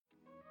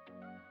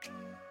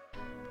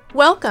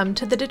Welcome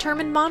to the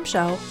Determined Mom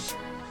Show,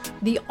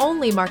 the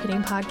only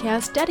marketing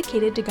podcast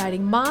dedicated to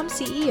guiding mom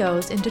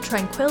CEOs into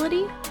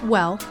tranquility,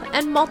 wealth,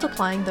 and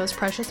multiplying those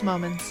precious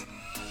moments.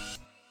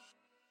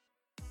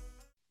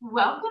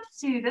 Welcome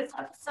to this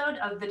episode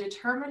of the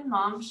Determined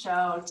Mom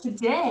Show.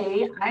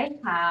 Today, I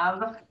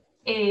have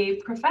a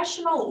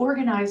professional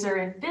organizer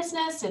in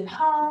business, in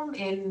home,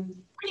 in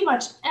pretty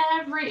much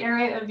every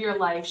area of your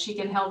life. She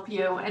can help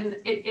you. And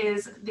it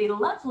is the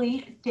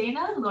lovely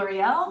Dana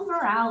Riel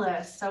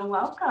Morales. So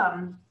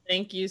welcome.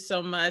 Thank you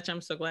so much. I'm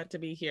so glad to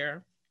be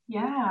here.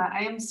 Yeah,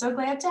 I am so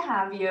glad to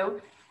have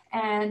you.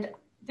 And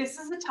this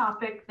is a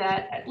topic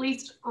that, at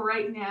least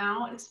right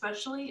now,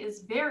 especially,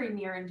 is very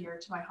near and dear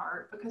to my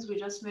heart because we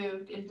just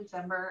moved in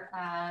December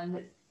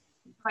and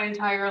my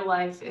entire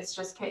life is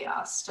just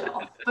chaos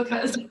still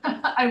because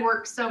I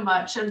work so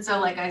much. And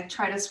so I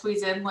try to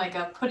squeeze in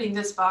a putting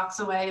this box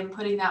away and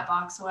putting that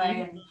box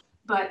away,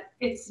 but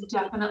it's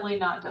definitely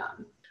not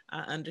done. I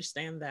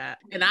understand that.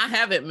 And I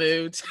haven't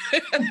moved.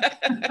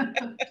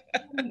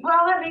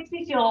 Well, that makes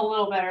me feel a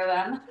little better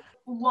then.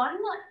 One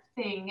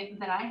thing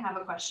that I have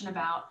a question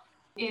about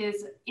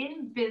is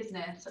in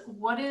business,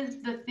 what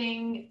is the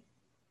thing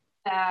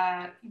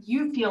that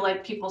you feel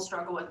like people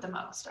struggle with the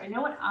most? I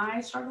know what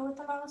I struggle with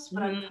the most,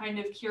 but I'm kind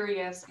of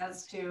curious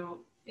as to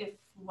if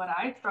what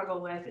I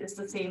struggle with is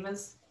the same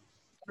as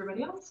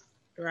everybody else.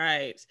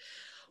 Right.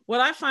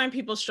 What I find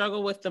people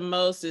struggle with the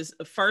most is,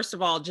 first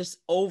of all, just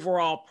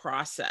overall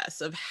process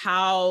of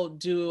how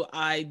do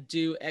I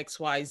do X,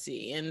 Y,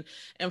 Z.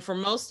 And for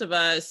most of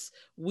us,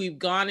 we've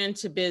gone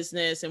into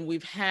business and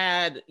we've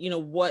had,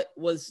 what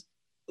was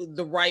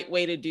the right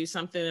way to do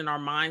something in our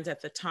minds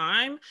at the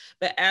time.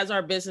 But as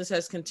our business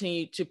has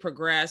continued to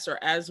progress, or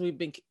as we've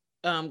been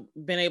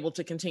able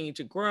to continue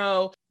to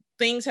grow,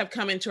 things have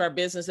come into our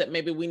business that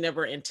maybe we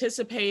never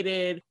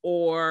anticipated,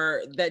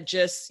 or that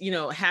just,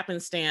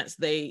 happenstance,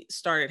 they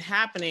started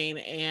happening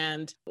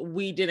and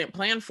we didn't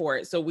plan for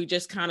it. So we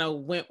just kind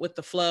of went with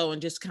the flow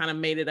and just kind of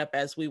made it up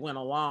as we went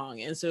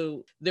along. And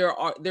so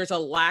there's a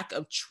lack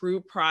of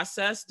true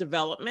process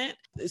development,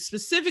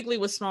 specifically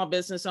with small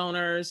business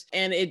owners.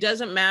 And it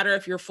doesn't matter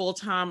if you're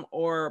full-time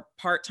or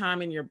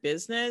part-time in your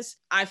business.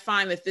 I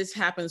find that this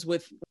happens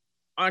with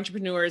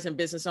entrepreneurs and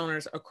business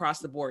owners across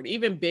the board.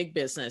 Even big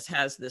business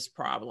has this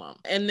problem.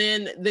 And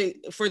then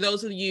for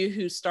those of you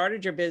who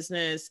started your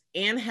business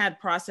and had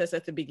process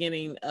at the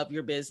beginning of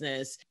your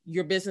business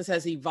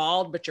has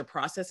evolved, but your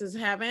processes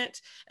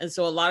haven't. And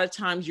so a lot of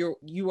times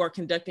you are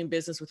conducting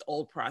business with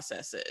old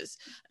processes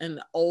and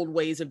old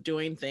ways of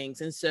doing things.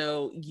 And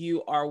so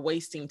you are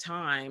wasting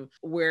time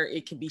where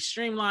it can be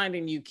streamlined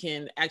and you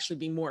can actually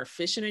be more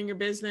efficient in your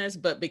business.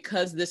 But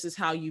because this is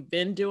how you've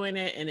been doing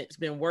it and it's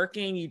been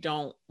working, you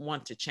don't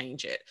want to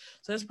change it.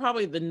 So that's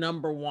probably the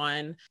number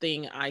one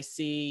thing I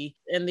see.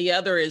 And the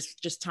other is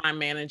just time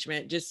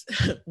management. Just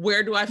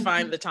where do I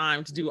find the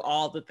time to do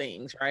all the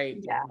things, right?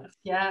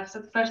 Yes,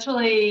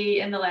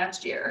 especially in the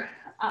last year,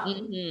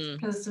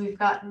 because we've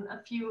gotten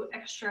a few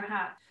extra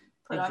hats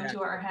put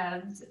onto our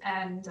heads.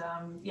 And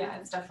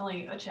it's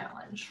definitely a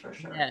challenge for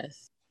sure.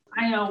 Yes.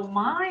 I know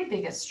my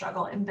biggest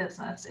struggle in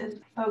business is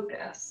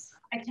focus.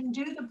 I can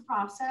do the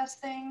process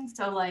thing.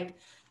 So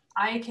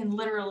I can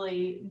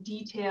literally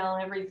detail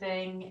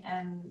everything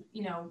and,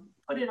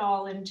 put it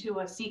all into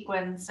a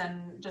sequence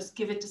and just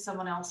give it to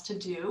someone else to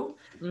do,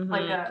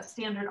 like a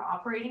standard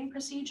operating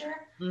procedure.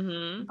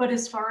 But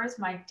as far as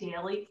my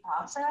daily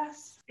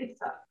process,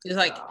 it's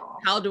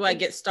how do I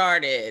get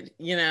started?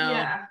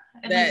 Yeah.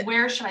 And then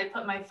where should I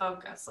put my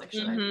focus?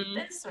 Should I do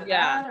this or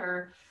that,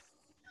 or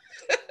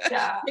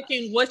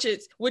picking which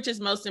is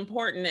most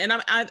important. And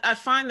I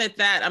find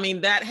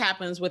that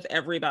happens with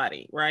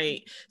everybody,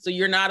 right? So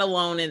you're not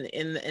alone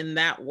in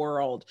that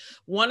world.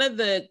 One of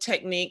the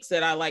techniques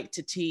that I like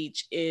to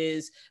teach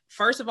is,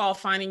 first of all,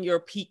 finding your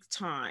peak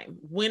time.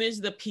 When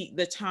is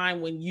the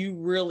time when you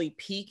really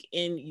peak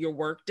in your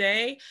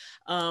workday?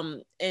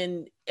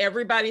 And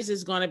everybody's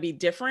is going to be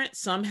different.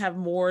 Some have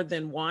more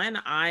than one.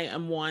 I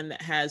am one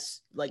that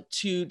has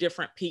 2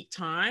 different peak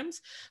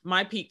times.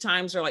 My peak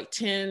times are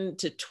 10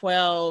 to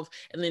 12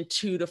 and then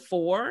 2 to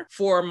 4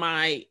 for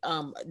my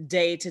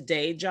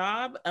day-to-day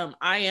job.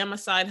 I am a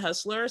side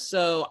hustler,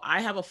 so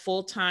I have a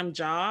full-time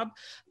job,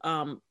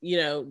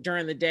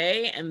 during the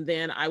day, and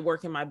then I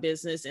work in my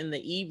business in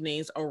the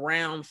evenings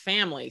around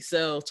family.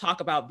 So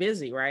talk about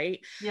busy, right?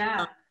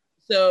 Yeah.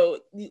 So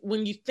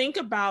when you think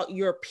about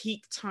your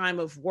peak time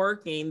of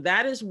working,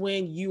 that is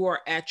when you are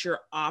at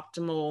your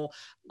optimal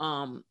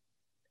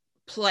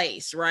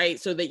place, right?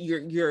 So that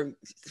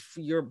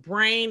your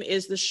brain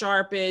is the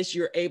sharpest,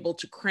 you're able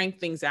to crank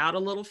things out a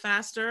little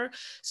faster.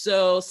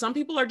 So some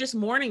people are just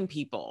morning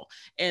people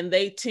and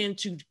they tend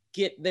to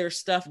get their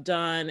stuff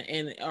done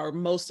and are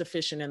most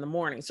efficient in the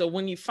morning. So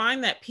when you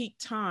find that peak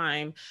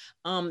time,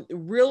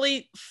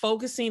 really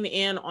focusing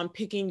in on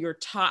picking your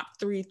top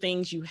 3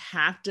 things you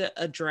have to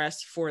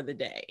address for the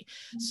day.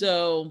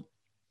 So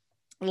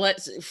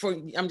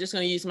I'm just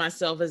going to use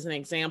myself as an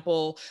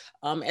example.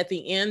 At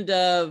the end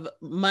of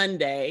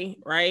Monday,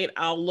 right,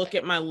 I'll look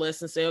at my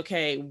list and say,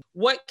 okay,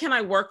 what can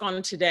I work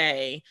on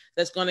today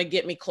that's going to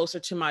get me closer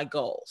to my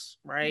goals,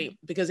 right?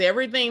 Because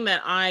everything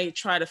that I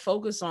try to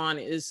focus on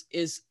is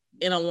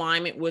in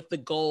alignment with the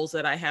goals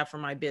that I have for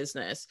my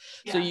business.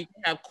 So you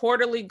can have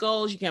quarterly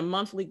goals, you can have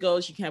monthly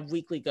goals, you can have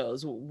weekly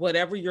goals,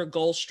 whatever your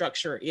goal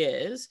structure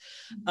is.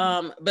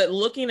 But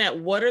looking at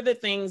what are the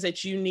things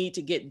that you need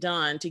to get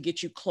done to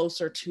get you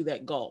closer to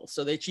that goal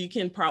so that you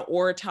can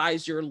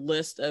prioritize your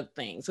list of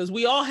things. Because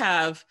we all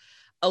have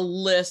a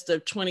list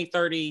of 20,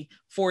 30,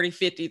 40,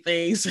 50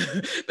 things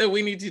that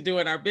we need to do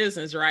in our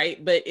business,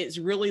 right? But it's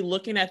really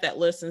looking at that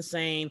list and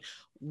saying,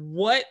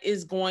 what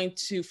is going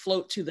to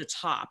float to the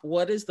top?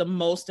 What is the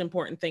most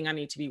important thing I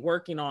need to be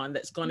working on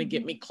that's going to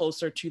get me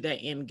closer to that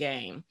end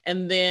game?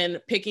 And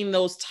then picking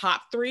those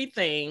top 3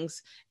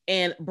 things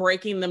and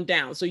breaking them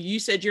down. So you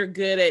said you're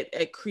good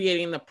at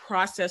creating the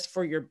process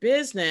for your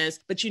business,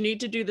 but you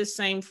need to do the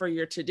same for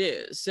your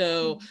to-dos.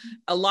 So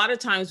a lot of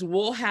times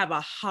we'll have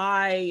a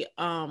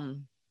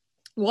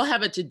we'll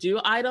have a to-do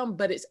item,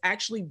 but it's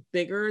actually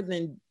bigger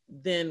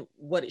than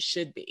what it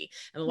should be.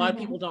 And a lot of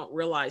people don't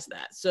realize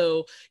that.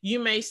 So you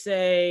may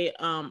say,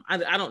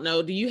 I don't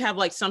know, do you have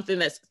like something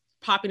that's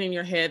popping in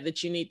your head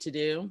that you need to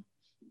do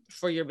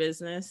for your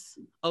business?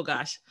 Oh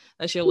gosh,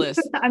 that's your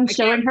list. I'm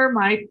showing her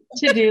my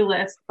to-do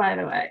list, by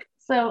the way.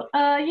 So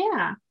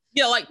yeah.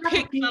 Yeah, like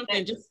pick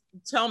something, just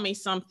tell me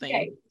something.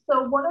 Okay.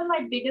 So one of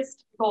my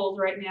biggest goals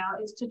right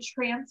now is to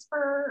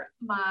transfer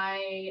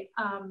my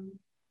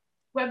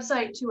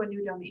website to a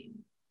new domain.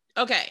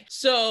 Okay.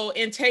 So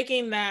in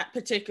taking that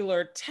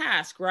particular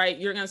task, right,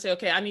 you're going to say,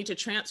 okay, I need to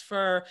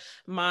transfer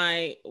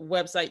my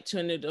website to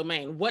a new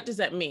domain. What does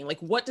that mean? Like,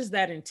 what does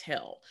that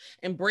entail?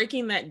 And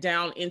breaking that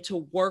down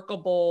into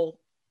workable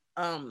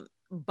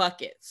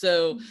bucket.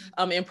 So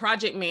in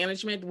project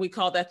management, we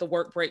call that the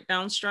work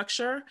breakdown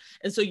structure.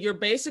 And so you're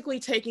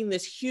basically taking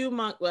this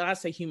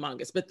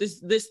humongous, but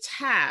this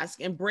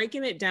task and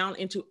breaking it down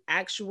into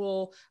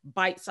actual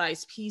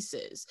bite-sized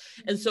pieces.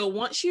 And so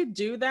once you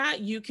do that,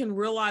 you can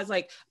realize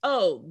like,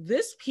 oh,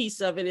 this piece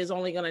of it is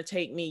only going to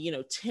take me,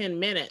 10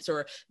 minutes,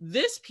 or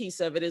this piece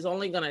of it is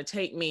only going to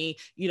take me,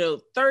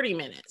 30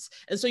 minutes.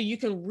 And so you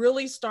can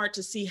really start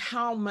to see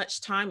how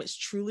much time it's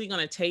truly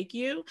going to take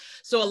you.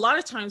 So a lot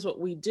of times what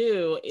we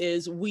do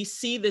is we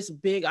see this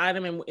big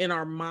item in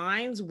our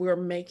minds, we're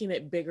making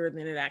it bigger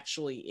than it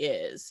actually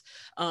is.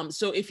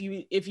 So if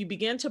you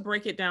begin to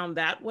break it down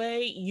that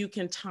way, you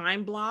can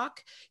time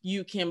block,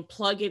 you can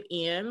plug it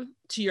in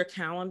to your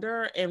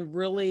calendar and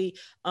really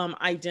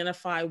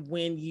identify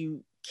when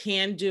you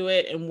can do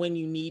it and when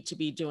you need to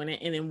be doing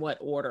it and in what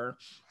order,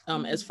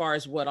 as far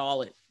as what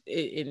all it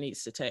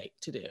needs to take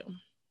to do.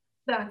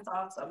 That's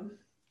awesome.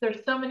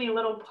 There's so many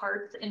little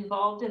parts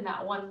involved in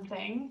that one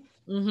thing.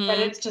 That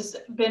it's just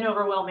been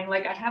overwhelming.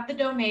 Like I have the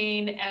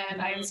domain and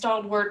I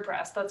installed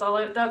WordPress. That's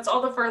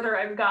all the further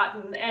I've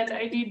gotten. And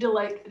I need to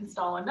like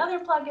install another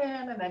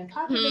plugin and then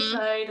copy the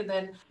site and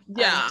then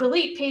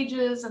delete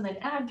pages and then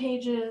add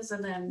pages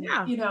and then,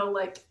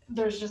 like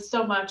there's just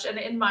so much. And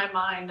in my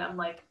mind, I'm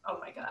like, oh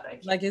my God, I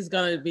can't. Like it's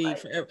going to be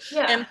forever.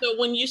 Yeah. And so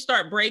when you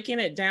start breaking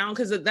it down,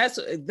 because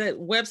that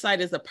website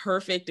is a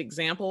perfect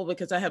example,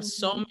 because I have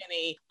so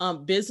many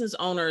business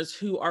owners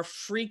who are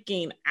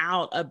freaking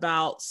out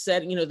about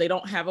setting, they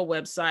don't have a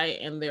website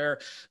and they're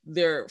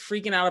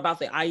freaking out about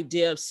the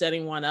idea of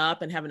setting one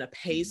up and having to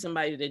pay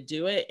somebody to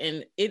do it.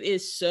 And it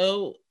is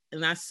so,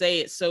 and I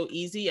say it's so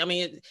easy. I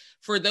mean,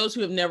 for those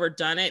who have never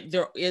done it,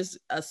 there is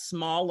a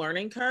small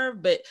learning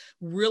curve, but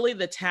really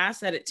the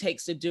task that it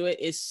takes to do it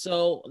is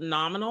so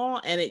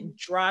nominal. And it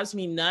drives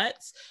me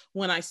nuts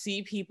when I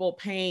see people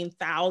paying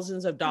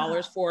thousands of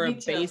dollars for a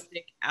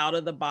basic out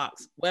of the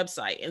box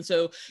website. And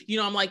so,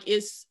 I'm like,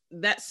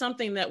 that's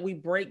something that we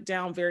break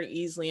down very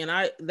easily.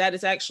 And that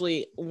is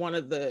actually one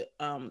of the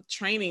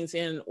trainings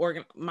in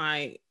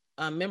my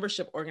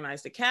membership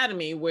organized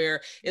academy,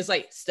 where it's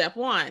like step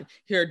 1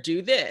 here,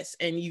 do this,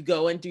 and you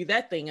go and do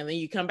that thing, and then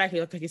you come back and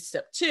you're like, okay,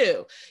 step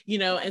 2,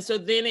 and so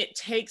then it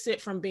takes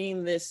it from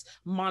being this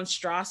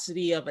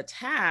monstrosity of a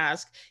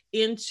task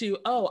into,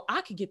 oh,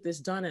 I could get this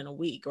done in a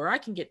week, or I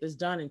can get this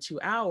done in 2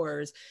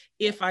 hours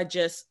if I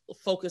just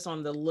focus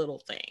on the little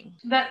thing.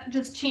 That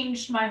just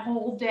changed my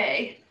whole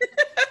day.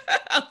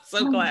 I'm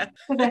so glad.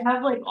 Because I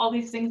have like all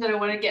these things that I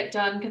want to get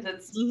done, because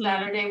it's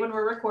Saturday when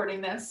we're recording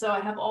this. So I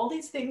have all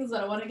these things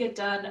that I want to get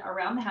done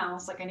around the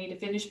house. Like I need to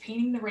finish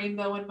painting the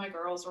rainbow in my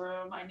girls'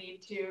 room. I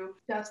need to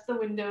dust the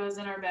windows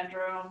in our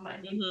bedroom.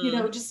 I need,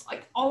 just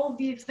like all of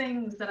these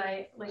things that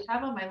I like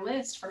have on my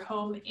list for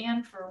home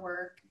and for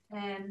work.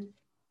 And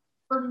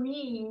for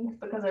me,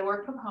 because I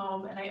work from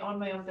home and I own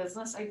my own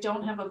business, I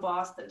don't have a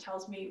boss that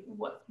tells me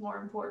what's more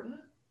important.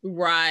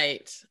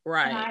 Right.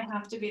 And I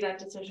have to be that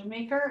decision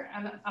maker.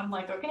 And I'm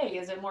like, okay,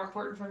 is it more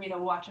important for me to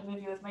watch a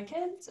movie with my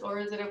kids, or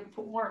is it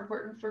more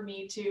important for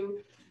me to,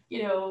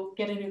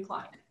 get a new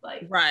client?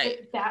 Like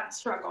that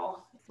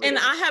struggle. And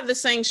I have the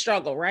same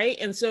struggle, right?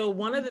 And so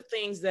one of the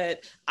things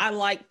that I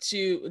like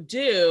to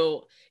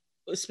do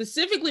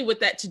specifically with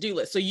that to-do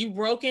list. So you've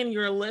broken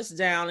your list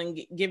down and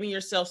giving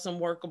yourself some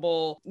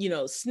workable,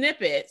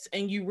 snippets,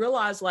 and you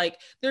realize like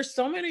there's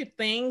so many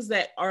things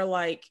that are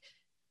like,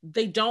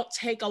 they don't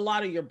take a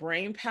lot of your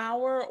brain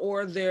power,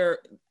 or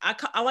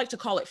I like to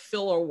call it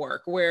filler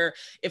work, where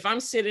if I'm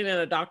sitting in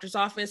a doctor's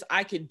office,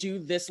 I could do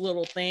this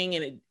little thing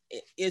and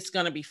it's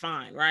going to be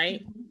fine.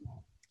 Right. Mhm.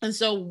 And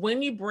so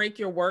when you break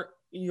your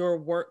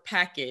work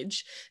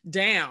package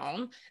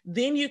down,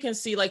 then you can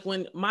see, like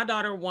when my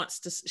daughter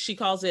she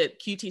calls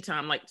it QT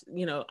time, like,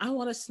 I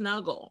want to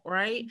snuggle,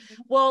 right? Mhm.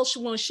 Well,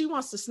 when she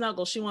wants to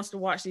snuggle, she wants to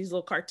watch these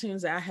little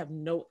cartoons that I have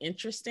no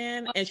interest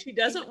in. And she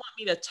doesn't want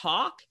me to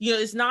talk.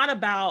 It's not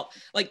about,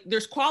 like,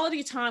 there's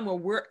quality time where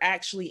we're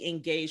actually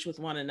engaged with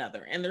one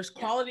another. And there's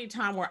quality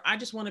time where I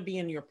just want to be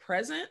in your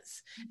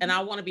presence, and I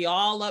want to be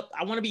all up.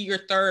 I want to be your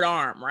third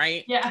arm,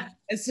 right? Yeah.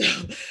 And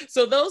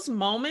so those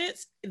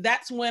moments,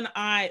 that's when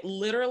I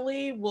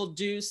literally will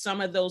do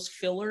some of those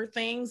filler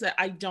things that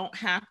I don't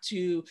have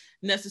to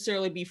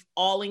necessarily be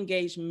all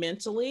engaged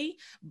mentally.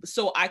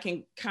 So I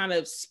can kind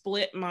of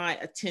split my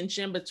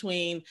attention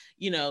between,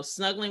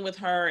 snuggling with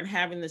her and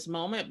having this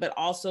moment, but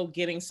also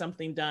getting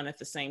something done at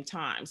the same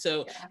time.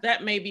 So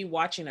that may be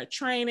watching a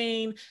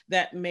training,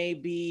 that may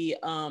be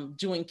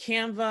doing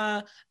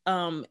Canva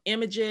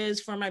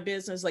images for my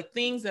business, like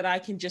things that I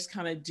can just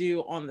kind of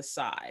do on the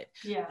side.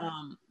 Yeah.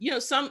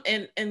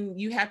 And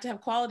you have to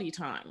have quality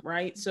time,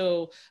 right?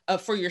 So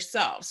for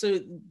yourself. So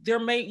there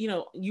may,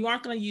 you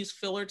aren't going to use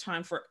filler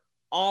time for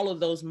all of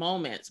those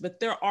moments, but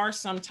there are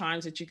some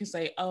times that you can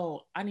say,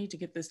 oh, I need to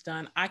get this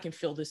done. I can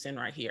fill this in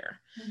right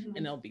here, and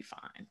it'll be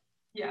fine.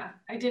 Yeah.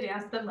 I did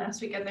ask them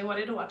last weekend. They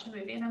wanted to watch a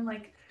movie, and I'm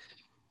like,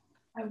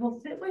 I will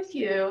sit with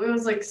you. It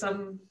was like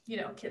some,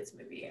 kids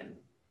movie, and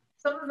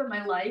some of them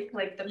I like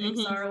the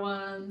Pixar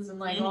ones and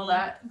like all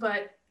that,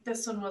 but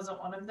this one wasn't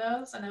one of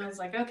those. And I was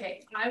like,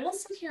 okay, I will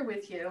sit here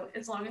with you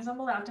as long as I'm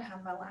allowed to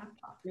have my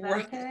laptop. Is that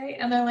okay?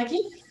 And they're like, yeah.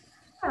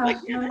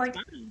 And I'm like,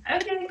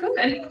 okay,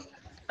 good.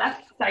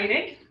 That's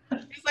exciting.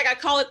 It's like, I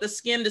call it the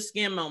skin to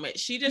skin moment.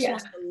 She just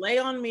wants to lay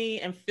on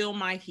me and feel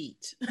my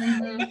heat.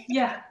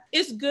 Yeah.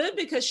 It's good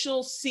because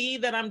she'll see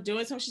that I'm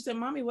doing something. She said,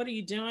 Mommy, what are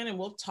you doing? And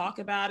we'll talk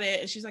about it.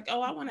 And she's like,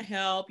 oh, I want to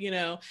help,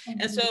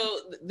 And so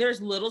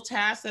there's little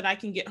tasks that I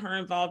can get her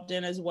involved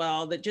in as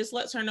well, that just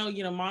lets her know,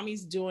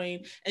 Mommy's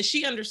doing, and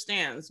she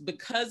understands,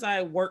 because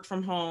I work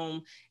from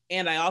home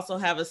and I also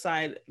have a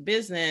side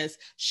business.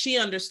 She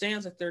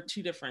understands that they're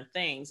two different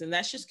things. And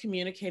that's just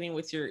communicating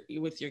with your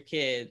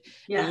kid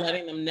and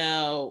letting them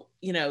know,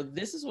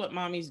 this is what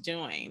Mommy's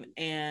doing.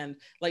 And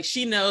like,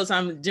 she knows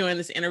I'm doing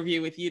this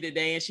interview with you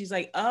today. And she's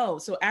like, oh,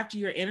 so after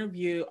your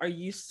interview, are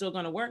you still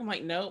going to work? I'm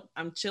like, nope,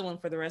 I'm chilling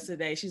for the rest of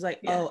the day. She's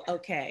like, oh,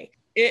 okay.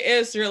 It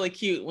is really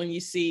cute when you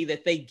see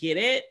that they get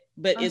it,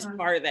 but it's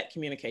part of that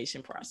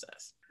communication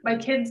process. My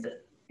kids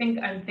think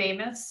I'm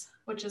famous,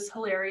 which is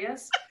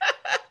hilarious.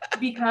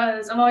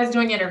 Because I'm always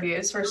doing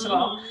interviews, first of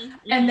all.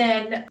 And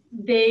then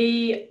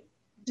they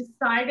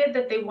decided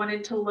that they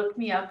wanted to look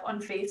me up on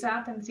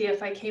FaceApp and see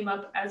if I came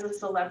up as a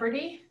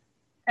celebrity.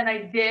 And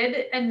I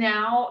did. And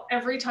now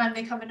every time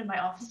they come into my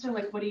office, they're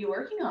like, what are you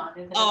working on?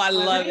 Is it I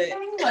love it.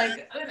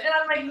 Like, and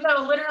I'm like,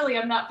 no, literally,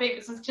 I'm not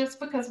famous. It's just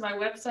because my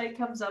website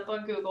comes up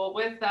on Google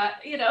with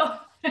that,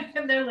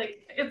 and they're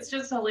like, it's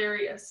just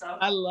hilarious. So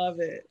I love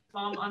it.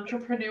 Mom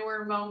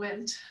entrepreneur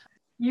moment.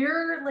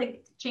 You're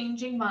like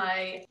changing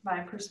my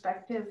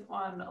perspective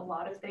on a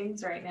lot of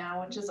things right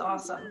now, which is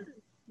awesome.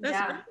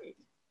 That's great.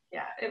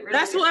 Yeah, it really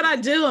That's what I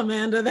do,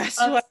 Amanda. That's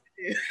what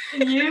I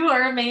do. You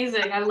are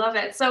amazing. I love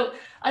it. So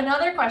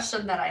another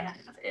question that I have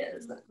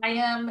is, I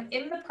am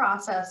in the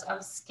process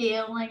of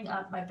scaling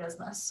up my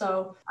business.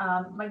 So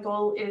my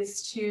goal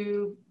is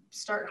to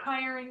start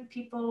hiring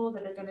people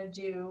that are going to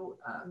do,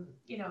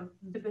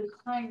 the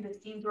behind the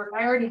scenes work.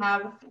 I already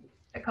have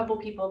a couple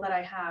people that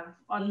I have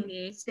on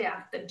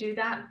staff that do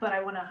that, but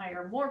I want to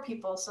hire more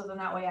people, so then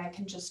that way I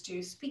can just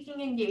do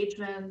speaking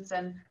engagements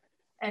and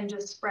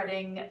just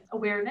spreading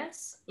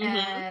awareness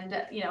and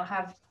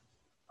have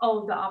all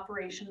of the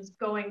operations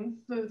going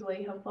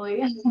smoothly,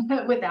 hopefully,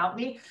 without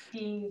me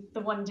being the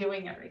one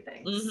doing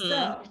everything.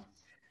 So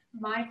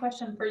my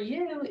question for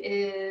you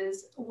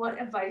is,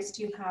 what advice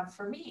do you have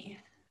for me?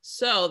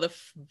 So the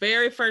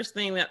very first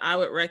thing that I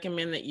would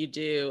recommend that you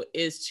do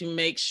is to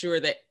make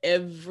sure that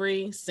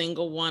every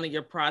single one of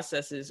your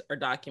processes are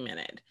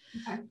documented.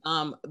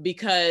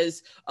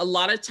 Because a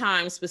lot of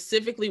times,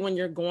 specifically when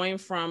you're going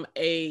from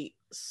a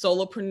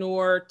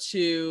solopreneur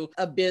to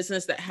a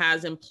business that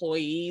has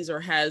employees or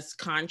has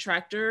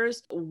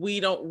contractors, we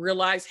don't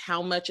realize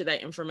how much of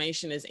that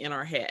information is in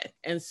our head.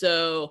 And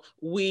so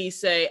we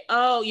say,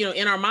 oh,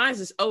 in our minds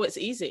is, oh, it's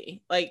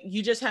easy. Like,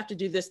 you just have to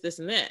do this, this,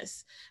 and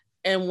this.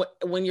 And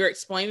when you're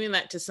explaining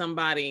that to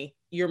somebody,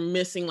 you're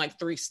missing like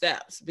 3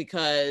 steps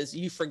because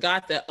you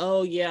forgot that,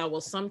 oh yeah,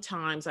 well,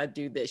 sometimes I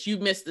do this. You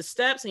miss the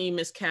steps and you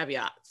miss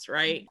caveats,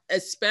 right?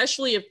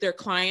 Especially if they're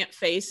client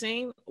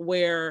facing,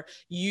 where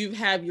you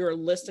have your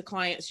list of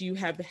clients you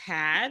have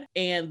had,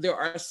 and there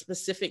are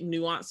specific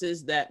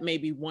nuances that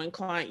maybe one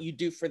client you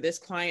do for this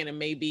client, and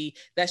maybe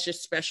that's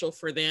just special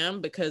for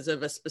them because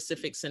of a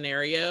specific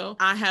scenario.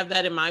 I have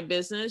that in my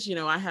business. You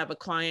know, I have a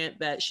client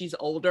that she's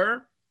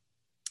older,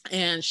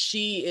 and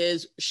she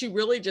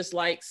really just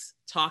likes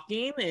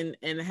talking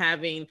and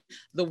having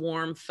the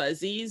warm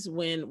fuzzies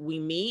when we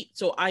meet.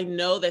 So I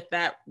know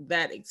that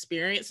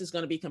experience is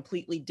going to be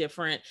completely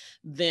different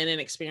than an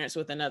experience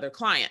with another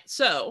client.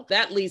 So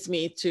that leads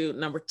me to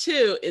number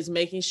 2, is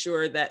making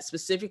sure that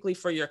specifically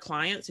for your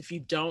clients, if you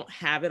don't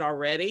have it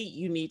already,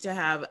 you need to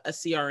have a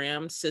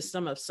CRM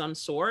system of some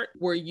sort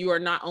where you are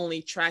not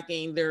only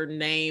tracking their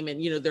name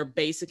and, you know, their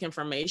basic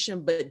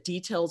information, but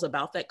details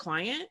about that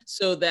client,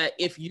 so that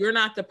if you're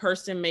not the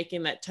person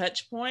making that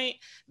touch point,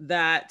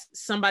 that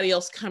somebody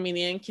else coming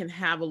in can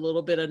have a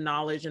little bit of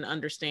knowledge and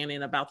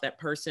understanding about that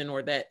person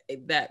or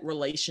that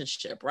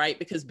relationship, right?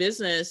 Because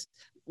business,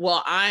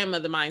 well, I'm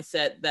of the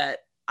mindset that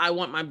I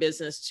want my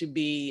business to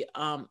be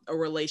a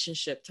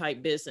relationship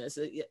type business.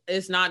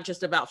 It's not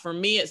just about, for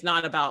me, it's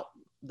not about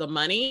the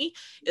money.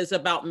 It's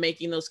about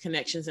making those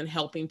connections and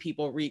helping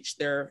people reach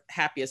their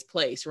happiest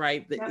place,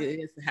 right? Yep. It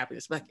is the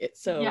happiness bucket.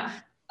 So yeah.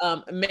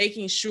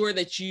 Making sure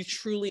that you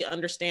truly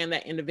understand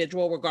that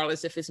individual,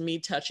 regardless if it's me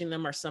touching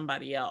them or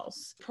somebody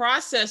else.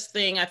 Process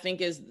thing, I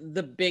think, is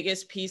the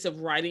biggest piece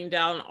of writing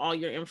down all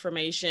your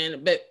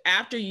information. But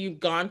after you've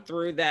gone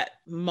through that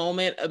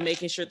moment of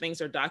making sure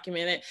things are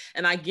documented,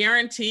 and I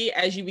guarantee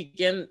as you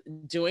begin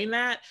doing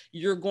that,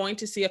 you're going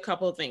to see a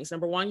couple of things.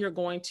 Number 1, you're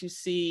going to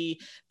see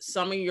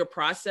some of your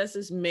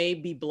processes may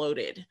be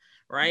bloated,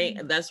 right?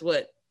 And that's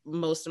what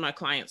most of my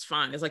clients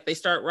find. Is like they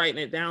start writing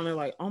it down. They're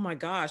like, oh my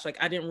gosh, like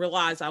I didn't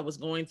realize I was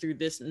going through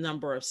this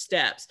number of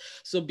steps.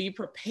 So be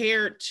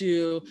prepared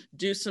to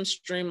do some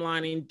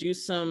streamlining, do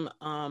some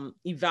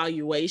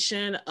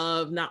evaluation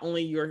of not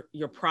only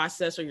your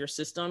process or your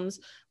systems,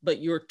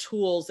 but your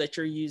tools that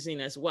you're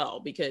using as well.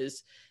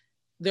 Because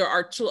there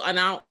are tools, and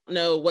I don't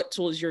know what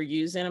tools you're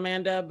using,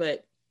 Amanda,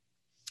 but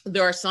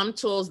there are some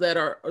tools that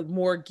are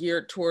more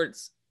geared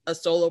towards a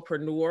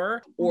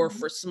solopreneur or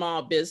for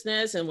small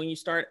business. And when you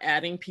start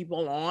adding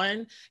people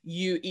on,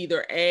 you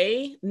either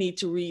need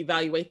to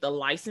reevaluate the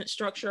license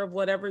structure of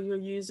whatever you're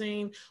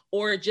using,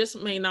 or it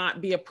just may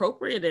not be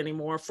appropriate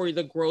anymore for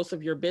the growth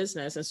of your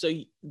business. And so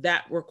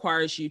that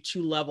requires you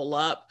to level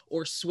up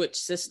or switch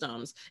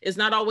systems. It's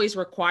not always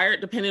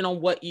required depending on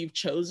what you've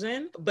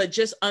chosen, but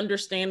just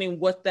understanding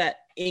what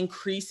that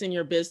increase in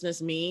your business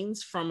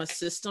means from a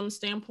system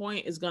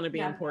standpoint is going to be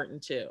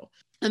important too.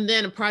 And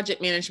then a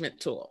project management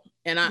tool.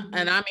 And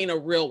I mean a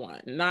real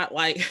one, not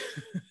like,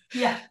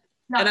 not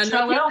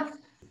Trello.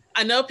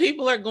 I know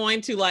people are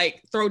going to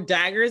like throw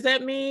daggers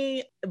at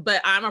me,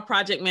 but I'm a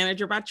project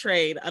manager by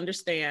trade,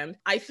 understand.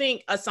 I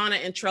think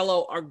Asana and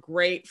Trello are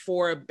great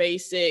for a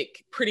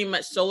basic, pretty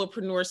much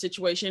solopreneur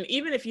situation.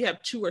 Even if you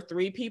have 2 or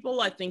 3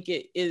 people, I think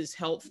it is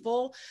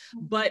helpful,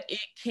 but it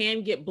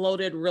can get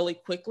bloated really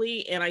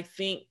quickly. And I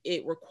think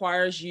it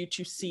requires you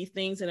to see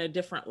things in a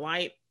different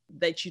light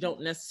that you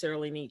don't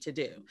necessarily need to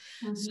do.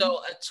 So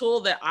a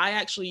tool that I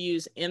actually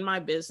use in my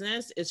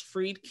business is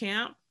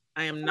Freedcamp.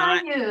 I am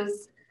not.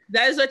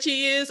 That is what you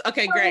use?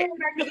 Okay, great.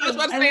 I was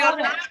about to say, I'm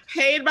not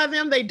paid by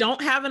them. They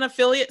don't have an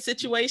affiliate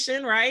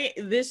situation, right?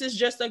 This is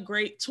just a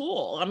great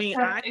tool. I mean,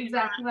 that's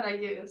exactly what I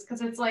use,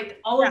 because it's like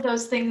all of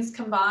those things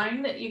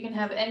combined. You can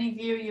have any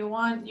view you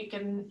want. You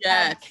can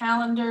have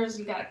calendars.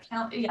 You got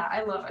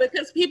I love it.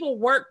 Because people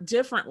work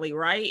differently,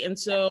 right? And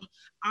so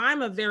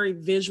I'm a very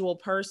visual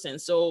person.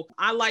 So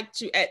I like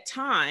to, at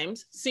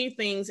times, see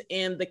things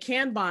in the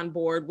Kanban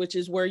board, which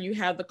is where you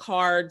have the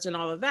cards and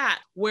all of that.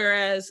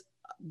 Whereas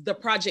the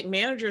project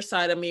manager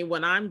side of me,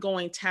 when I'm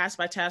going task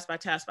by task by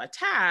task by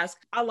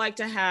task, I like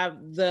to have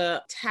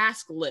the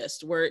task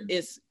list where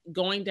it's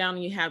going down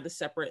and you have the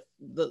separate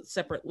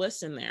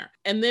list in there.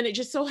 And then it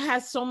just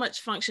has so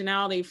much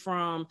functionality,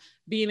 from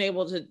being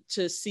able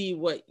to see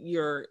what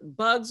your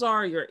bugs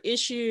are, your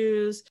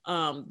issues,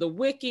 the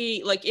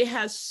wiki, like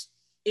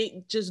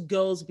it just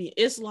goes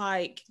it's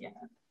like,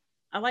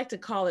 I like to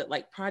call it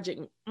like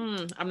project.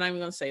 I'm not even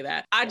going to say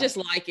that. I just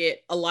like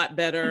it a lot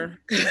better.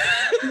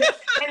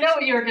 I know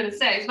what you were going to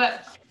say,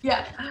 but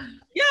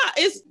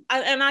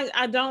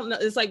I don't know.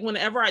 It's like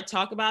whenever I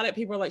talk about it,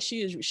 people are like,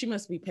 she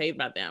must be paid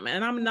by them.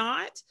 And I'm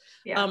not.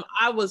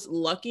 I was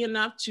lucky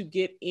enough to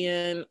get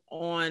in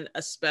on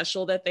a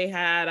special that they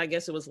had, I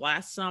guess it was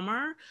last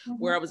summer,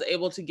 where I was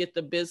able to get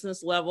the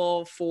business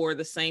level for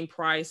the same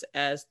price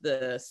as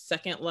the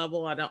second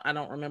level. I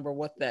don't remember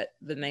what the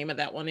name of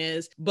that one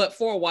is, but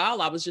for a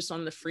while I was just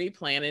on the free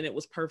plan and it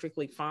was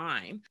perfectly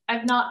fine.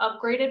 I've not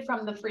upgraded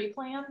from the free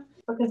plan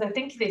because I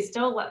think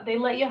they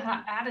let you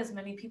add as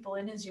many people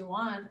in as you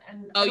want.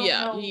 And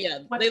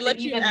they let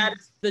you add.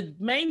 The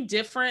main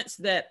difference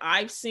that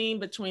I've seen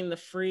between the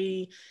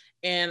free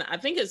And I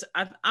think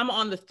I'm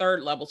on the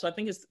third level. So I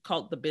think it's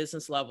called the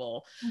business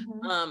level.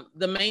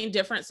 The main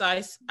difference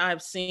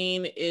I've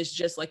seen is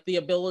just like the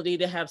ability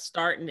to have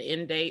start and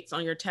end dates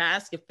on your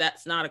task. If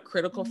that's not a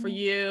critical for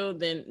you,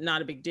 then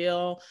not a big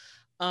deal.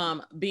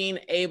 Being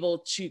able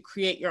to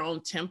create your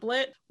own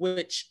template,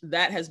 which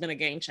that has been a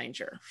game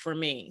changer for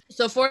me.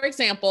 So for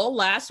example,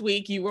 last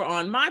week you were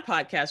on my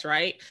podcast,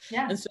 right?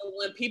 Yeah. And so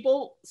when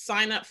people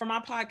sign up for my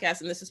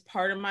podcast, and this is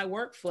part of my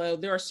workflow,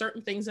 there are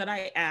certain things that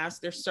I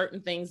ask, there's certain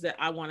things that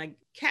I want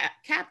to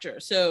capture.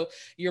 So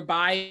your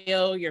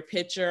bio, your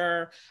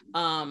picture,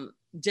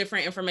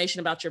 different information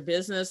about your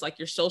business, like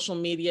your social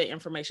media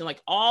information, like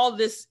all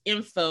this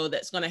info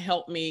that's going to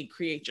help me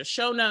create your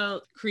show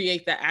notes,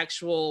 create the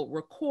actual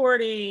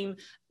recording,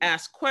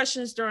 ask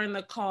questions during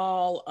the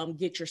call,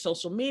 get your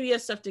social media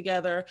stuff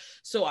together.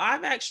 So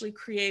I've actually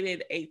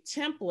created a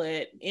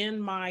template in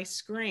my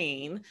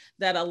screen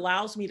that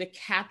allows me to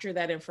capture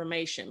that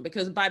information,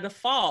 because by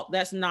default,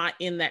 that's not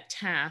in that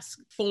task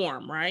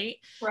form, right?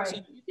 Right. So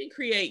you can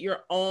create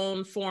your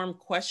own form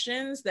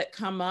questions that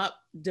come up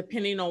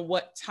depending on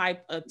what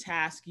type of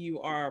task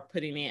you are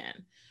putting in,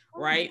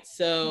 right?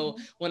 So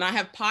when I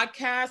have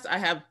podcasts, I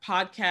have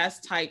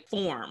podcast type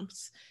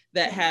forms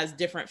that has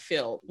different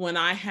fields. When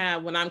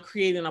I'm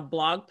creating a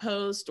blog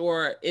post,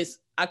 or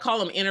I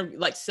call them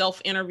like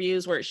self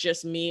interviews, where it's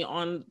just me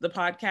on the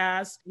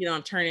podcast,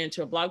 I'm turning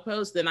into a blog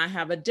post, then I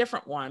have a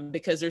different one,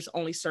 because there's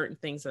only certain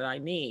things that I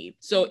need.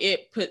 So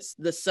it puts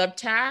the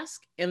subtask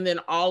and then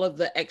all of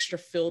the extra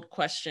filled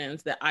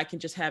questions that I can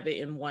just have it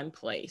in one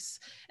place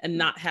and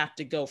not have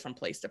to go from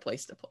place to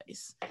place to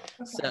place. Okay.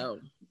 So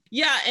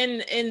yeah.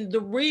 And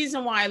the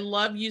reason why I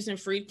love using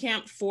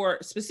Freecamp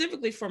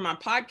specifically for my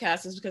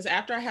podcast is because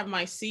after I have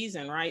my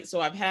season, right?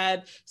 So I've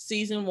had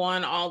season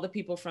 1, all the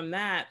people from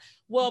that.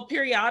 Well,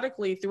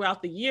 periodically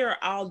throughout the year,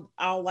 I'll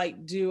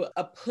like do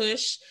a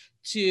push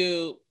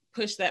to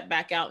push that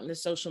back out into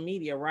social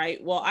media,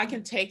 right? Well, I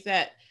can take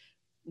that,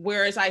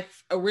 whereas I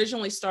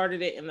originally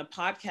started it in the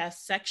podcast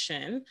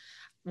section.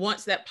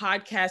 Once that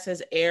podcast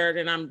has aired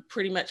and I'm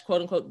pretty much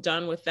quote unquote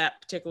done with that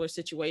particular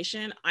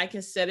situation, I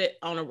can set it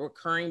on a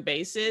recurring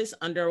basis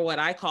under what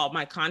I call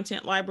my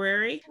content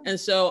library. And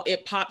so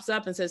it pops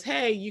up and says,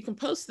 hey, you can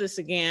post this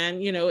again.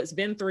 It's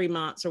been 3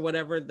 months or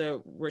whatever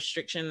the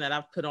restriction that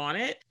I've put on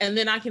it. And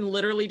then I can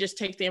literally just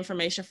take the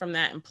information from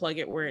that and plug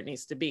it where it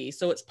needs to be.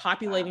 So it's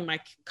populating my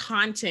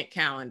content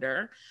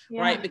calendar,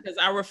 right? Because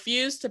I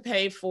refuse to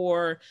pay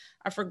for,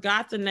 I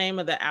forgot the name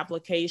of the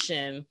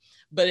application,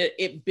 but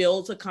it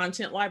builds a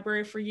content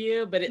library for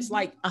you, but it's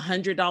like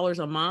 $100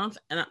 a month,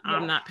 and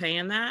I'm not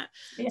paying that.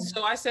 Yeah.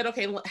 So I said,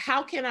 okay,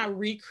 how can I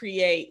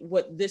recreate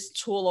what this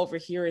tool over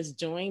here is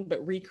doing,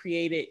 but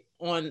recreate it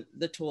on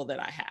the tool that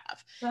I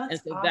have?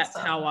 And so that's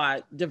how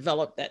I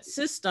developed that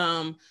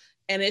system.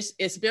 And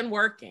it's been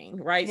working,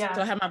 right? Yeah.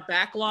 So I have my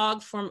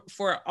backlog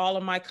for all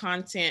of my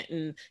content,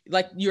 and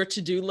like your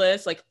to-do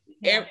list, like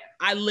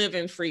I live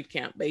in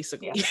Freecamp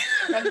basically.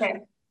 Yeah. Okay.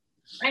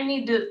 I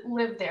need to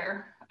live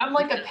there. I'm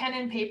like a pen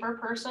and paper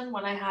person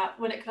when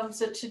it comes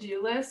to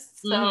to-do lists.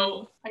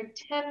 So I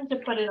tend to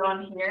put it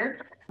on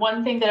here.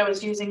 One thing that I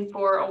was using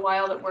for a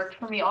while that worked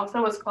for me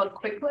also was called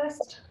Quick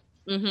List.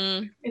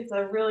 It's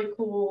a really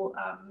cool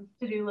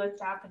to-do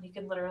list app, and you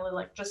can literally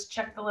like just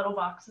check the little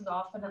boxes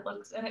off, and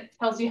it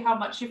tells you how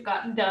much you've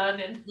gotten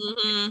done, and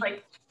it's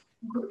like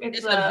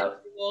it's a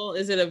visual.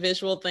 Is it a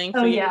visual thing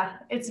for you? Yeah,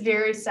 it's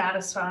very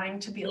satisfying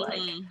to be like,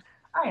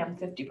 I am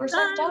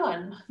 50%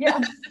 done. Yeah,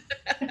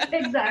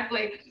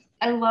 exactly.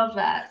 I love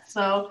that.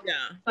 So,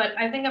 but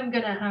I think I'm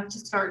going to have to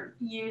start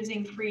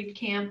using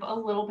Freecamp a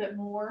little bit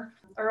more,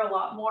 or a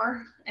lot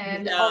more.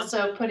 And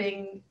also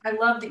I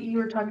love that you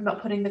were talking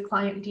about putting the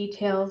client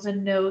details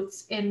and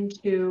notes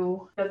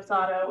into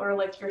Dubsado or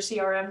like your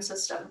CRM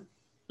system.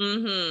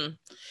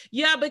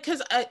 Yeah,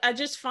 because I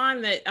just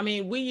find that,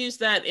 we use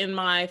that in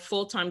my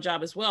full-time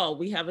job as well.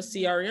 We have a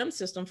CRM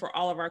system for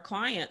all of our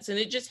clients, and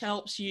it just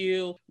helps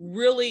you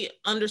really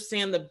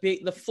understand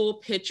the full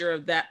picture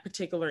of that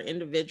particular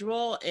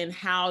individual and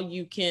how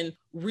you can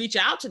reach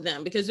out to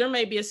them, because there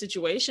may be a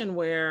situation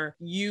where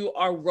you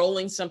are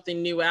rolling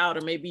something new out,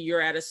 or maybe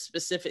you're at a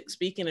specific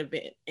speaking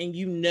event and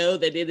you know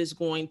that it is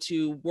going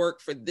to work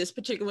for this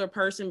particular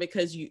person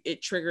because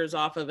it triggers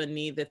off of a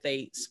need that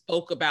they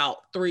spoke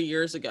about 3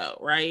 years ago,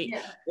 right?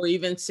 Yeah. Or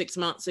even 6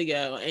 months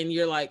ago. And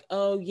you're like,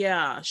 oh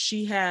yeah,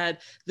 she had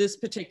this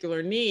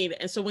particular need.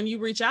 And so when you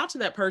reach out to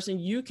that person,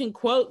 you can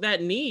quote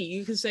that need.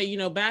 You can say,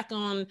 back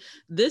on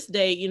this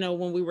date,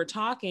 when we were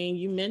talking,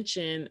 you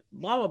mentioned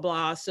blah, blah,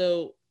 blah.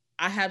 So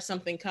I have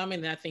something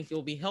coming that I think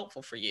will be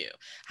helpful for you.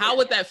 How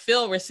would that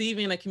feel,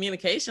 receiving a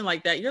communication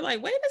like that? You're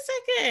like, wait a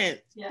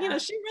second,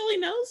 she really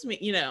knows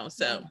me,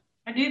 so.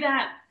 I do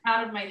that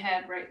out of my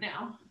head right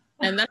now.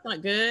 And that's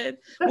not good.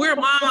 We're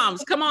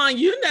moms. Come on,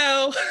 I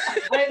know.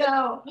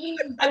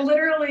 I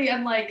literally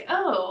am like,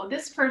 oh,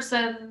 this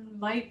person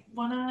might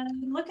want to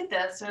look at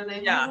this, or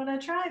they might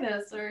want to try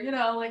this, or,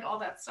 like all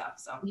that stuff.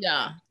 So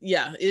yeah.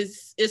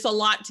 It's a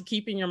lot to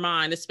keep in your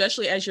mind,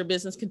 especially as your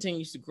business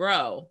continues to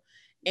grow.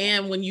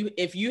 And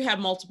if you have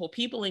multiple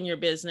people in your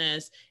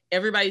business,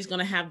 everybody's going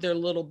to have their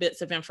little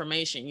bits of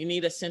information. You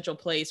need a central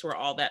place where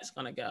all that's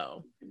going to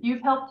go.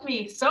 You've helped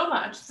me so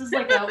much. This is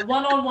like a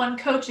one-on-one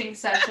coaching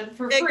session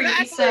for free.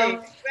 Exactly, So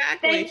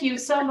exactly. thank you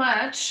so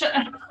much.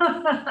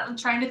 I'm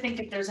trying to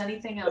think if there's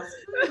anything else.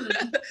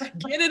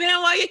 Get it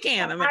in while you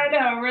can. I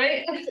know,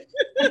 right?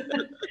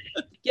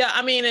 Yeah,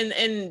 I mean,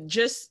 and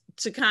just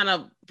to kind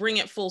of bring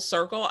it full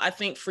circle, I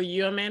think for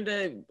you,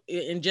 Amanda,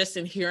 and just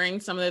in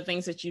hearing some of the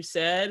things that you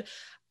said,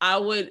 I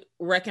would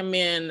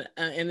recommend,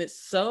 and it's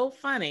so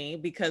funny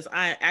because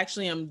I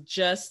actually am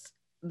just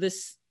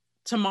this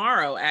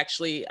tomorrow,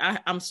 actually,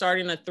 I'm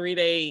starting a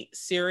 3-day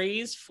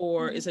series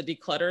it's a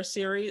declutter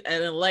series,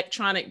 an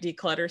electronic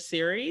declutter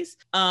series.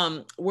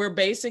 Where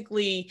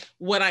basically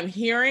what I'm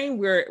hearing,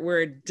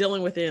 we're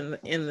dealing with in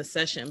the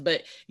session,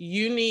 but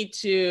you need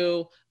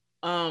to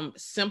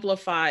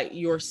simplify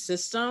your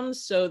system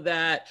so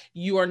that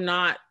you are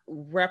not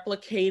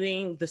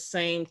replicating the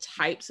same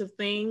types of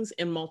things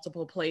in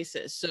multiple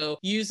places. So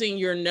using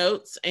your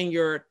notes and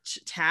your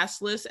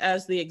task list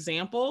as the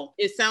example,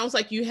 it sounds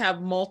like you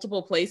have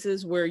multiple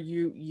places where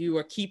you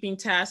are keeping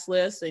task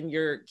lists and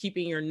you're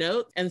keeping your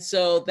notes. And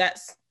so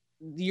that's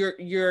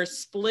you're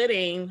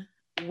splitting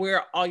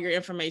where all your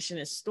information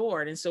is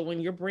stored. And so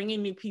when you're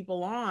bringing new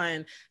people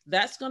on,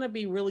 that's going to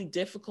be really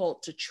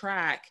difficult to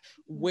track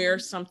where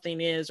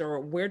something is,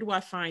 or where do I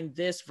find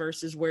this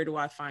versus where do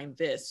I find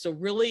this. So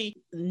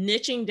really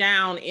niching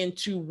down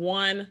into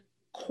one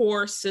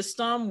core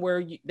system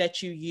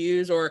that you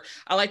use, or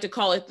I like to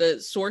call it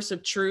the source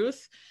of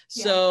truth,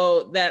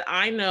 so that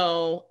I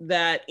know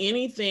that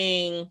any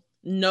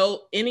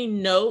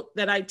note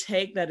that I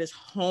take that is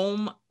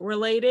home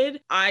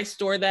related, I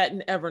store that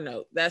in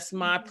Evernote. That's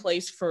my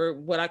place for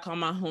what I call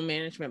my home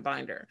management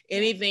binder.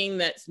 Anything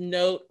that's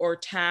note or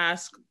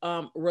task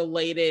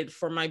related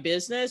for my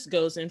business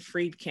goes in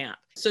FreedCamp.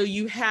 So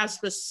you have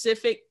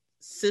specific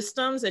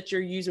systems that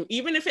you're using,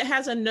 even if it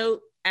has a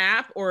note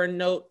app or a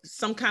note,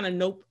 some kind of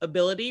note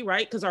ability,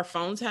 right? Because our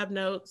phones have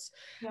notes.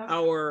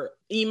 Our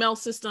email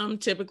system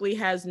typically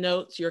has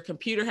notes. Your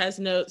computer has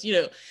notes,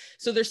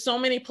 so there's so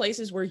many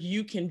places where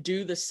you can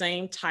do the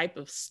same type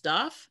of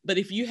stuff. But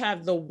if you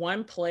have the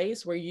one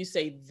place where you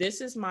say,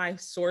 this is my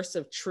source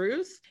of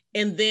truth,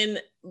 and then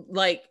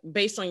like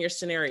based on your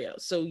scenario,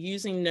 so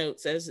using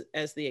notes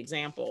as the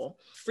example,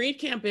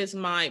 FreedCamp is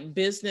my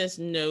business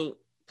note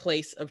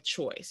place of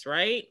choice,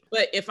 right?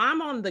 But if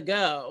I'm on the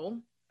go,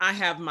 I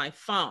have my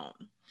phone.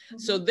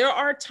 So there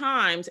are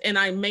times, and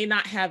I may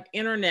not have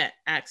internet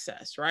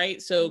access,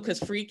 right? So because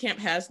FreeCamp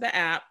has the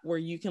app where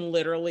you can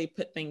literally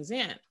put things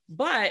in.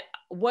 But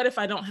what if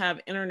I don't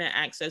have internet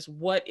access?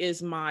 What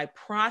is my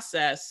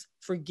process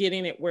for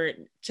getting it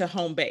to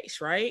home base,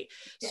 right?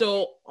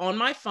 So on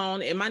my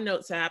phone, in my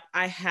notes app,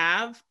 I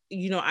have,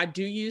 I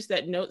do use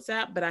that notes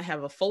app, but I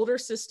have a folder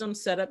system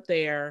set up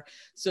there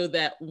so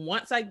that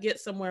once I get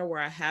somewhere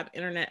where I have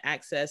internet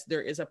access,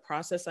 there is a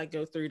process I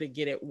go through to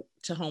get it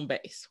to home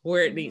base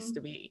where it needs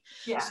to be.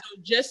 So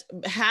just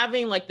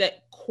having like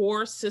that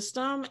core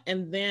system,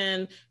 and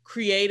then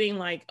creating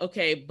like,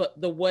 okay, but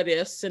the what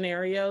if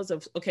scenarios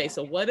of, okay,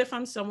 so what if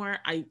I'm somewhere,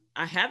 I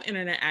have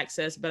internet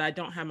access, but I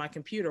don't have my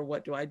computer.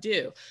 What do I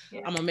do?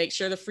 I'm gonna make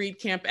sure the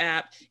FreedCamp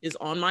app is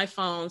on my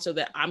phone so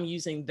that I'm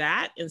using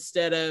that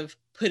instead of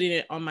putting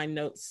it on my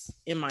notes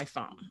in my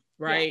phone,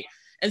 right?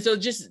 And so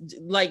just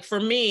like for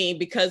me,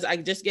 because I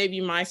just gave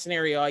you my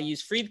scenario, I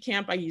use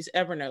FreedCamp, I use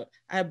Evernote.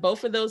 I have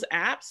both of those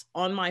apps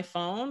on my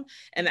phone.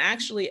 And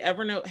actually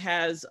Evernote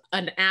has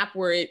an app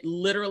where it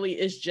literally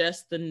is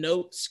just the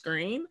note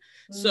screen.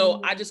 So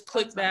I just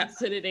click that,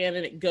 put it in,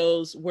 and it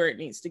goes where it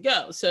needs to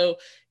go. So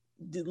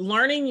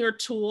learning your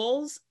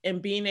tools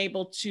and being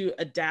able to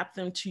adapt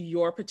them to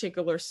your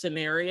particular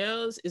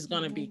scenarios is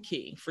going to be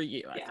key for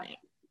you, I think.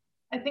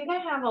 I think I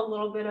have a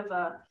little bit of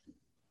a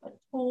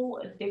tool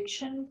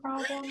addiction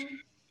problem.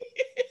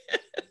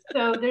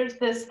 So there's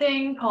this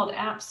thing called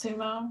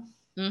AppSumo.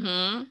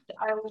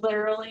 I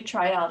literally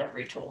try out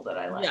every tool that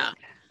I like.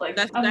 Like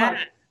I'm like,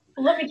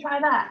 let me try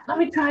that. Let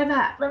me try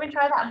that. Let me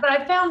try that. But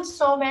I found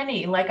so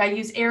many. Like I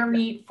use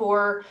AirMeet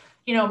for,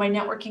 my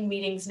networking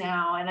meetings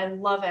now, and I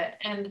love it.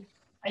 And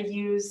I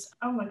use,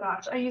 oh my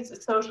gosh, I use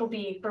Social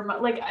Bee for my,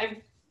 like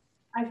I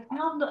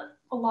found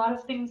a lot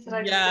of things that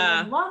I've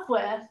been in love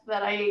with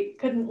that I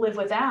couldn't live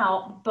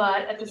without,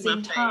 but at the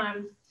same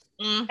time,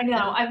 I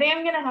know. I think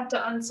I'm gonna have to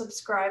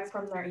unsubscribe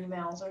from their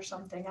emails or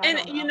something. I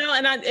don't know.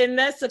 And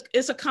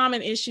it's a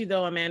common issue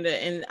though, Amanda.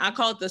 And I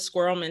call it the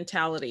squirrel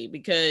mentality,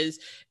 because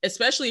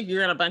especially if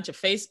you're in a bunch of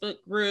Facebook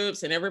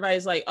groups and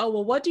everybody's like, oh,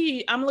 well,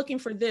 I'm looking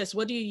for this.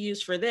 What do you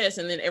use for this?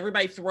 And then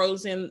everybody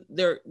throws in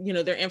their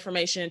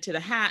information into the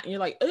hat, and you're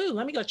like, oh,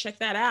 let me go check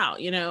that out,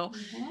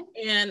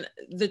 And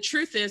the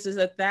truth is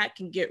that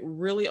can get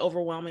really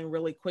overwhelming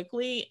really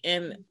quickly,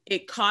 and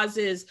it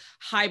causes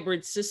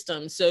hybrid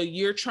systems. So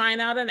you're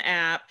trying out an app,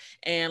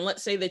 and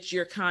let's say that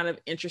you're kind of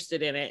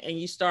interested in it, and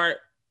you start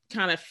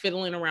kind of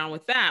fiddling around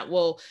with that.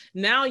 Well,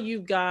 now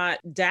you've got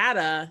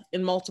data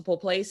in multiple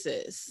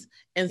places.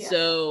 And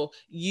so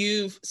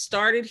you've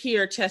started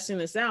here testing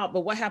this out,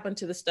 but what happened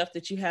to the stuff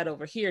that you had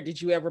over here? Did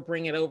you ever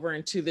bring it over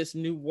into this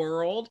new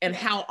world? And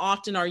how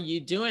often are you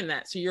doing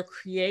that? So you're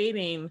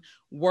creating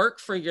work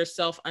for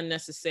yourself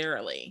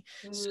unnecessarily.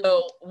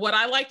 So what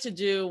I like to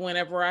do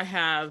whenever I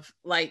have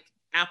like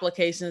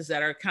applications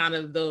that are kind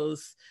of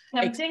those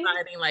tempting,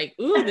 exciting, like,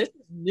 ooh, this is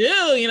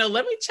new,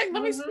 let me check,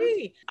 let me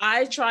see.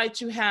 I try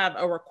to have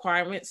a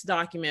requirements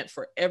document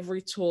for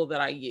every tool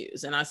that I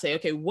use. And I say,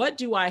 okay, what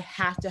do I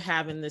have to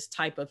have in this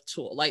type of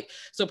tool? Like,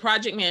 so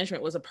project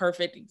management was a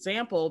perfect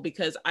example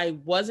because I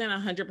wasn't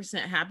 100%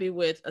 happy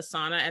with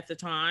Asana at the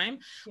time,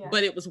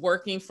 but it was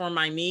working for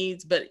my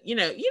needs. But you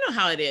know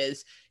how it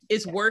is.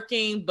 It's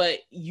working, but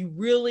you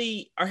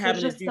really are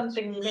having to do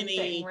something too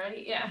many, missing,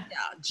 right?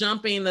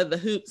 jumping the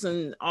hoops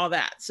and all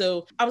that.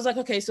 So I was like,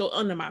 okay, so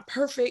under my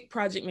perfect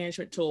project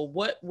management tool,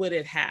 what would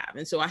it have?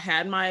 And so I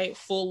had my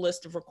full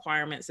list of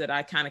requirements that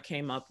I kind of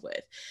came up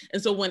with.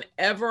 And so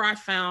whenever I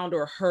found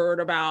or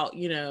heard about,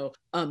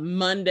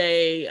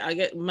 Monday, I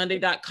get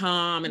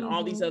monday.com and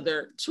all these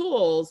other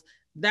tools,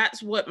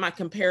 that's what my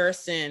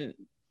comparison,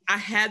 I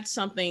had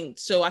something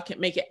so I could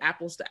make it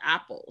apples to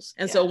apples.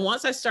 And so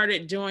once I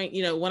started doing,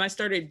 when I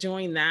started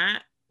doing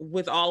that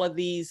with all of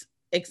these,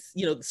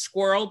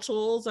 squirrel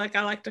tools, like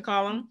I like to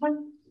call them,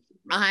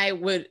 I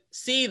would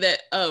see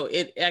that, oh,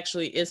 it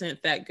actually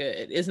isn't that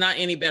good. It's not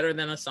any better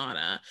than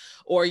Asana,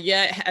 or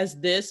it has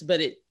this, but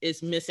it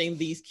is missing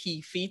these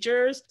key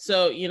features.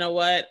 So you know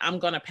what, I'm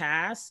going to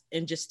pass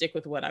and just stick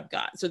with what I've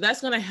got. So that's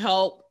going to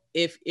help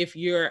if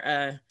you're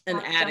an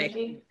addict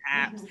in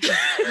apps.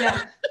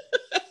 Yeah.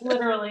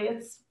 Literally,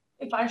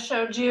 if I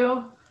showed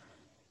you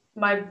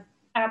my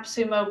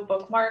AppSumo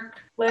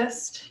bookmark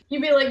list,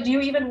 you'd be like, do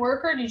you even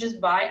work or do you just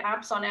buy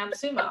apps on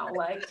AppSumo?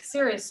 Like,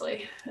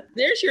 seriously.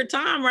 There's your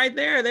time right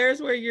there. There's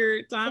where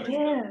your time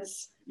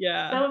is.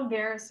 Yeah. So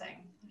embarrassing.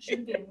 I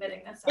shouldn't be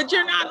admitting this. But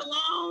you're not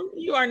alone.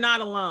 You are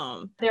not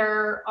alone.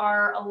 There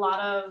are a lot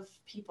of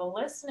people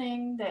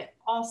listening that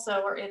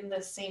also are in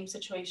the same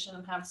situation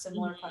and have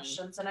similar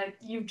questions. And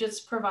you've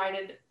just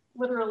provided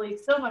literally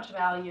so much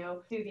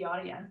value to the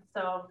audience.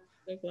 So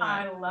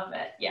I love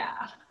it.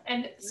 Yeah.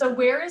 And so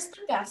where is the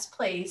best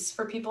place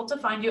for people to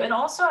find you? And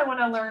also I want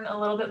to learn a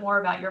little bit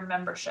more about your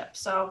membership.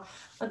 So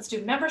let's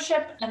do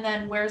membership. And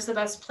then where's the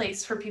best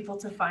place for people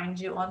to find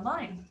you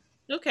online?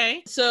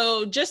 Okay.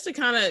 So just to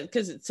kind of,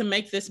 to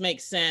make this make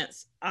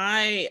sense,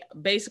 my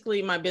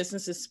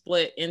business is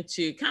split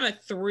into kind of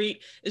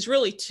three, it's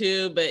really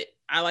two, but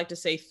I like to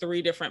say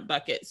three different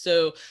buckets.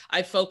 So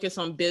I focus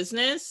on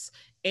business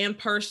and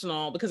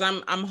personal because I'm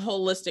a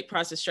holistic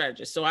process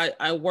strategist. So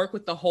I work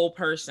with the whole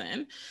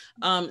person.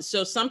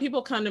 So some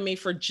people come to me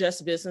for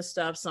just business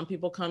stuff. Some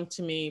people come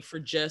to me for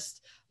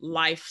just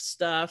life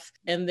stuff.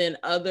 And then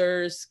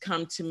others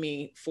come to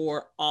me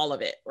for all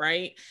of it.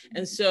 Right.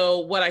 And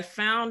so what I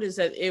found is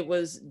that it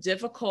was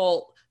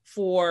difficult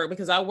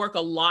because I work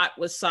a lot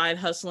with side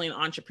hustling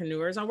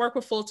entrepreneurs. I work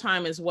with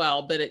full-time as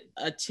well, but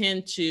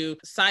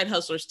side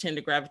hustlers tend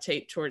to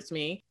gravitate towards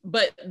me,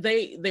 but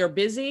they're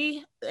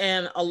busy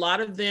and a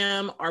lot of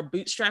them are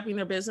bootstrapping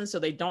their business. So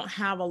they don't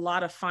have a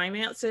lot of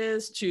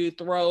finances to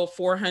throw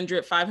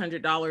 $400,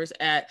 $500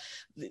 at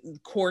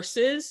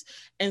courses.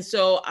 And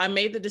so I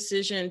made the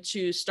decision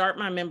to start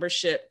my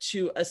membership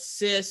to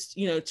assist,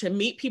 to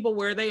meet people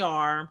where they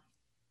are,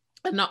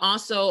 and to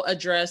also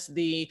address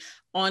the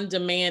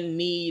on-demand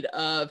need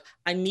of,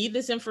 I need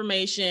this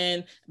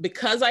information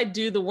because I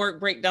do the work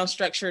breakdown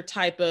structure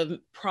type of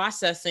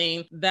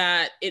processing,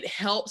 that it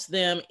helps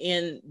them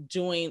in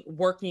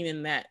working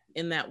in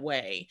that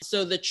way.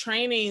 So the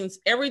trainings,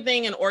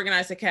 everything in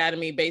Organized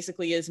Academy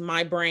basically is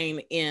my brain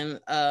in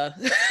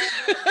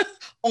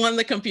on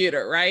the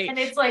computer, right? And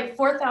it's like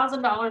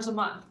 $4,000 a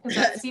month because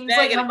that seems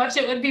like how much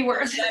it would be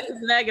worth. That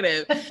is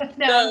negative.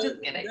 No, I'm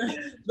just kidding.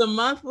 The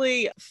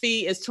monthly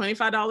fee is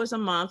 $25 a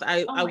month.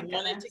 I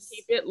wanted to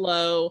keep it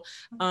low.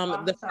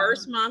 Awesome. The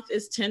first month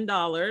is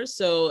 $10.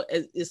 So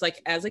it's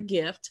like as a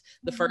gift,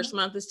 the first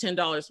month is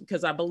 $10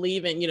 because I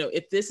believe in,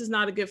 if this is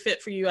not a good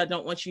fit for you, I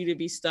don't want you to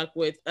be stuck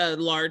with a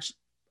large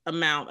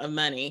amount of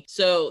money.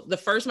 So the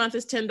first month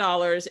is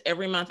 $10.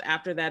 Every month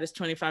after that is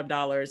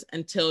 $25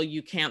 until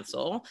you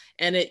cancel.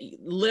 And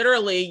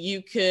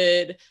you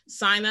could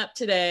sign up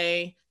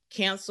today,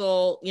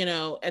 cancel,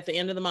 at the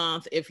end of the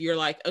month if you're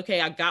like,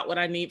 okay, I got what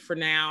I need for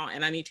now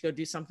and I need to go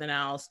do something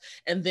else.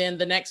 And then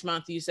the next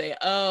month you say,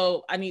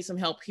 oh, I need some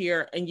help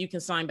here, and you can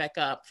sign back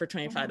up for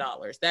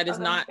 $25. That is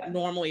not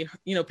normally,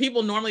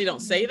 people normally don't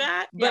say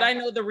that, but I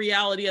know the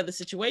reality of the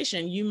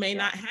situation. You may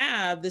not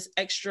have this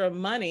extra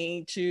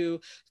money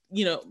to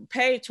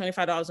pay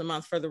 $25 a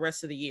month for the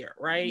rest of the year.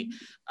 Right.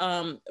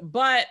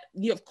 But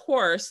of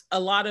course, a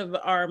lot of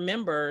our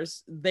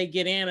members, they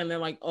get in and they're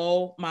like,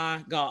 oh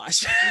my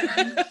gosh.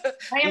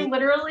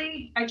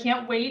 I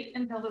can't wait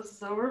until this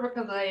is over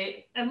because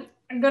I'm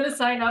going to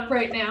sign up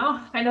right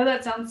now. I know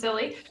that sounds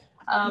silly.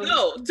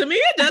 No, to me,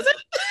 it doesn't.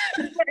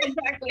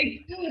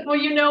 Exactly. Well,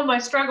 you know my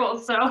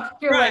struggles, so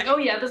you're Right. like, oh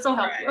yeah, this will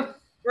help Right. you.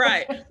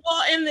 Right.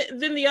 Well,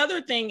 and then the other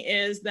thing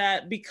is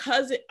that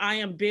because I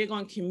am big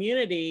on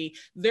community,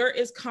 there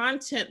is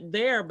content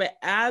there. But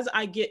as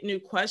I get new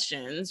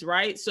questions,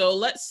 right? So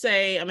let's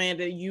say,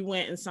 Amanda, you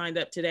went and signed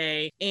up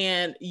today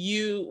and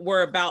you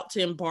were about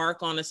to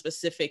embark on a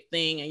specific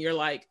thing and you're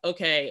like,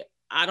 okay,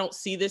 I don't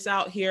see this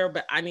out here,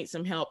 but I need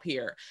some help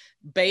here.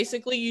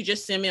 Basically, you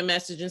just send me a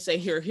message and say,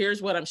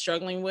 here's what I'm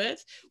struggling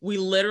with. We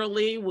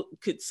literally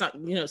could,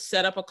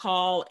 set up a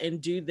call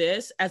and do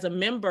this. As a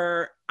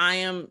member, I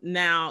am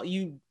now,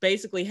 you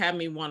basically have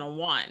me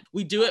one-on-one.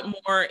 We do it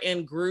more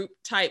in group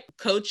type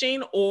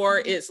coaching, or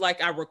it's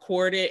like I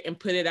record it and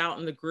put it out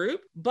in the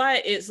group,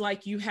 but it's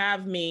like you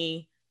have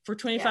me for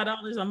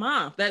 $25 a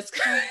month. That's,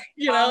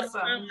 Awesome. So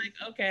I'm like,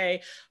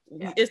 okay,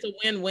 it's a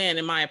win-win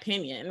in my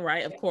opinion,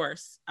 right? Of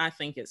course, I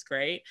think it's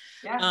great.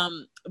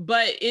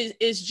 But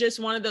it's just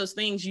one of those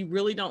things, you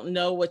really don't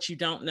know what you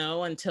don't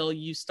know until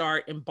you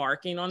start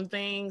embarking on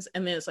things.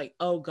 And then it's like,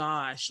 oh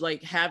gosh,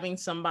 like having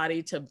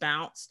somebody to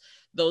bounce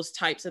those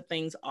types of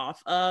things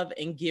off of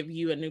and give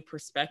you a new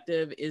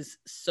perspective is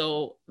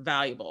so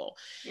valuable.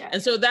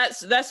 And so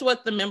that's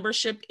what the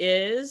membership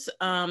is.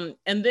 And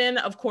then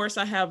of course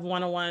I have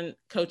one-on-one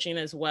coaching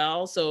as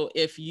well. So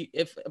if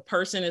a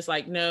person is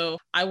like, no,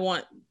 I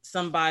want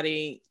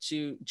somebody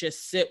to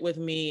just sit with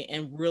me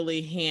and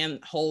really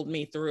hold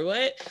me through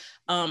it,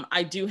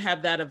 I do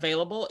have that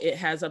available. It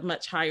has a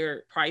much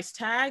higher price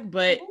tag,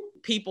 but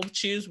people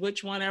choose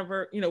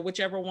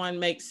whichever one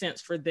makes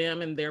sense for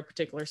them in their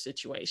particular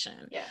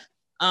situation.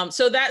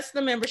 So that's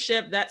the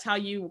membership. That's how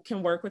you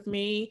can work with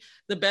me.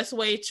 The best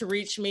way to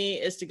reach me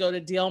is to go to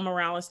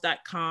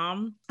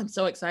dielmorales.com. I'm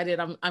so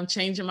excited. I'm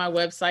changing my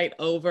website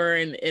over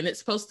and it's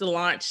supposed to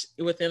launch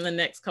within the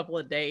next couple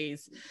of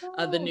days,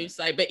 the new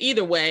site. But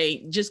either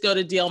way, just go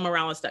to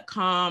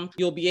dielmorales.com.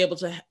 You'll be able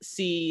to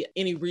see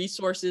any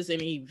resources,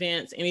 any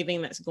events,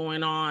 anything that's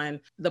going on,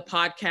 the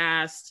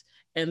podcast,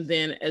 and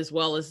then as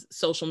well as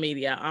social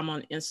media. I'm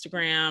on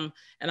Instagram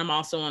and I'm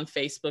also on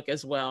Facebook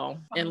as well,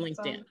 and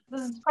LinkedIn.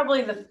 This is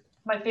probably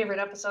my favorite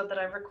episode that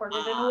I've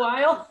recorded in a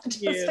while,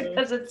 just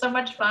because it's so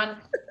much fun.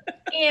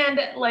 And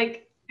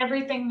like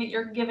everything that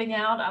you're giving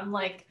out, I'm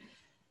like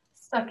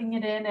sucking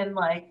it in and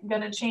like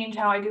gonna change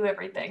how I do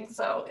everything.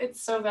 So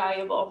it's so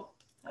valuable.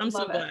 I'm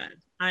so glad.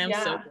 I am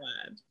so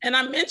glad. And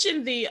I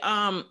mentioned the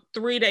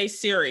 3-day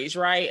series,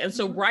 right? And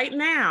so right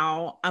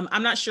now,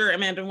 I'm not sure,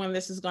 Amanda, when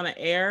this is going to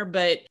air,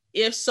 but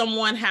if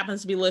someone happens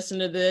to be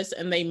listening to this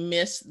and they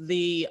miss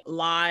the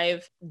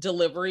live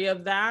delivery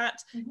of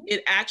that,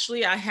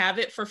 I have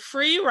it for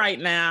free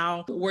right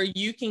now, where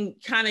you can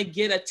kind of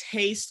get a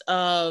taste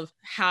of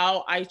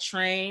how I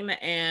train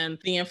and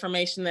the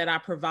information that I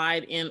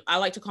provide I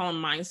like to call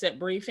them mindset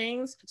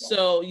briefings.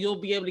 So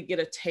you'll be able to get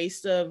a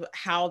taste of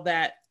how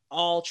that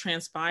all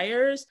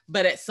transpires,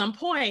 but at some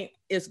point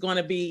it's going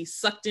to be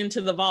sucked into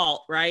the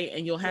vault, right?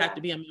 And you'll have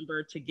to be a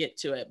member to get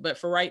to it. But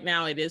for right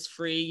now, it is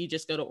free. You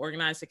just go to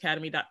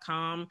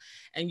organizedacademy.com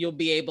and you'll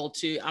be able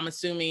to, I'm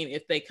assuming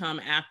if they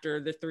come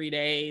after the 3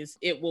 days,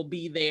 it will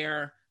be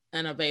there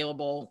and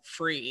available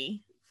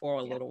free for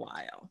a little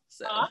while.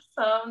 So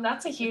awesome.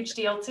 That's a huge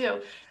deal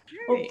too.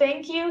 Well,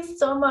 thank you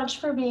so much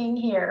for being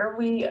here.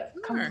 We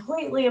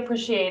completely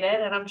appreciate it.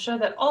 And I'm sure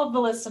that all of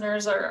the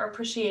listeners are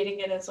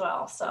appreciating it as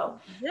well. So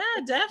yeah,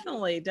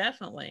 definitely.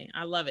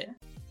 I love it.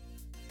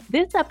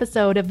 This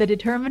episode of the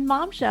Determined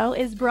Mom Show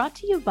is brought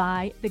to you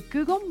by the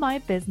Google My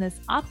Business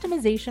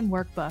Optimization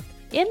Workbook.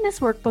 In this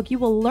workbook, you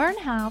will learn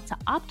how to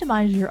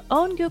optimize your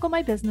own Google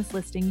My Business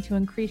listing to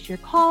increase your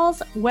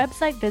calls,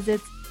 website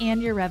visits,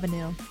 and your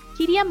revenue.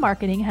 TDM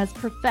Marketing has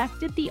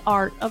perfected the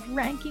art of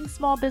ranking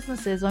small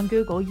businesses on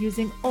Google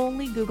using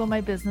only Google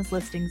My Business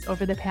listings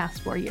over the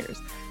past 4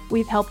 years.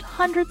 We've helped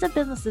hundreds of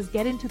businesses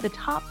get into the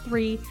top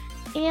 3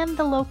 and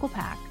the local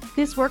pack.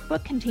 This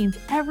workbook contains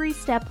every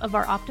step of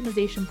our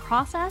optimization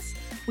process.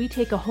 We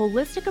take a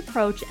holistic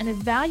approach and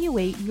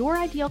evaluate your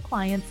ideal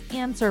clients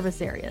and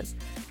service areas.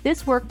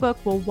 This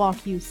workbook will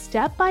walk you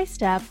step by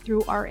step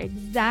through our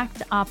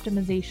exact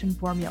optimization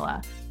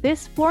formula.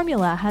 This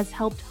formula has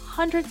helped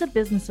hundreds of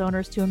business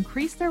owners to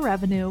increase their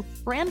revenue,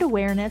 brand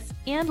awareness,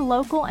 and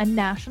local and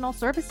national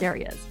service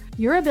areas.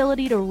 Your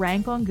ability to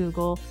rank on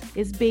Google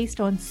is based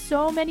on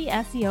so many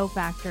SEO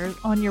factors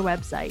on your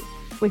website.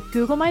 With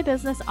Google My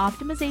Business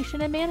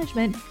Optimization and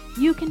Management,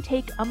 you can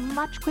take a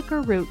much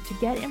quicker route to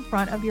get in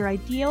front of your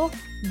ideal,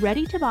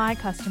 ready-to-buy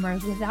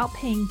customers without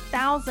paying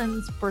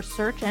thousands for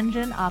search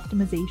engine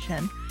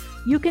optimization.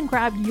 You can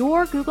grab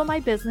your Google My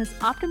Business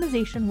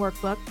Optimization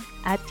Workbook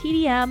at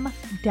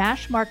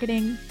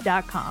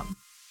tdm-marketing.com.